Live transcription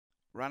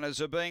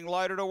Runners are being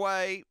loaded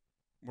away.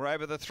 We're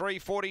over the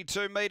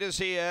 342 metres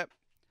here.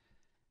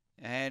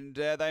 And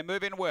they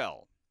move in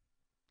well.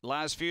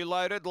 Last few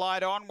loaded,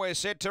 light on, we're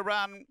set to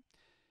run.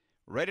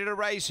 Ready to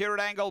race here at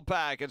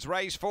Angle-Park. It's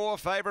race 4,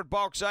 favourite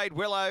box 8,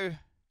 Willow.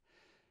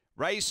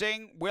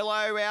 Racing,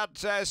 Willow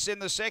out in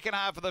the second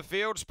half of the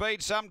field.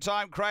 Speed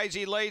Sometime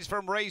Crazy leads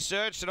from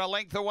Research and a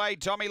length away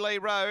Tommy Lee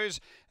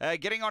Rose.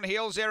 Getting on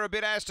heels there a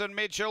bit Aston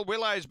Mitchell.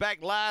 Willow's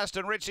back last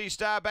and Richie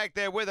Star back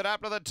there with it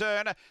up to the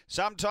turn.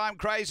 Sometime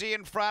Crazy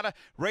in front.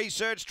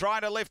 Research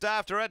trying to lift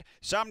after it.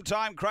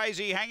 Sometime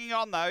Crazy hanging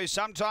on though.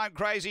 Sometime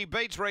Crazy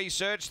beats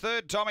Research.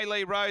 Third Tommy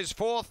Lee Rose.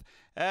 Fourth.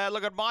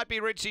 Look, it might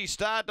be Richie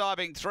Star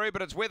diving through,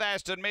 but it's with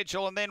Aston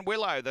Mitchell and then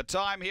Willow. The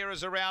time here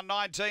is around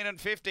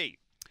 19:50.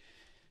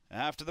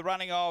 After the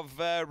running of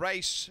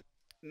race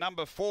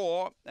number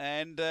 4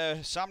 and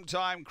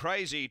Sometime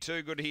Crazy,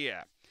 too good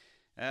here.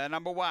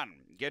 Number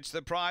 1 gets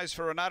the prize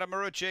for Renata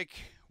Maruchik.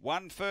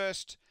 1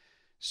 first,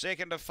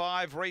 2nd to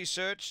 5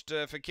 Researched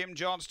for Kim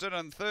Johnston,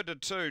 and 3rd to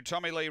 2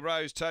 Tommy Lee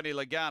Rose, Tony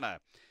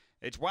Lagana.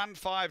 It's 1,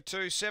 5,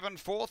 2, 7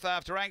 4th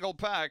after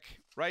Angle-Park,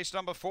 race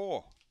number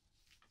 4.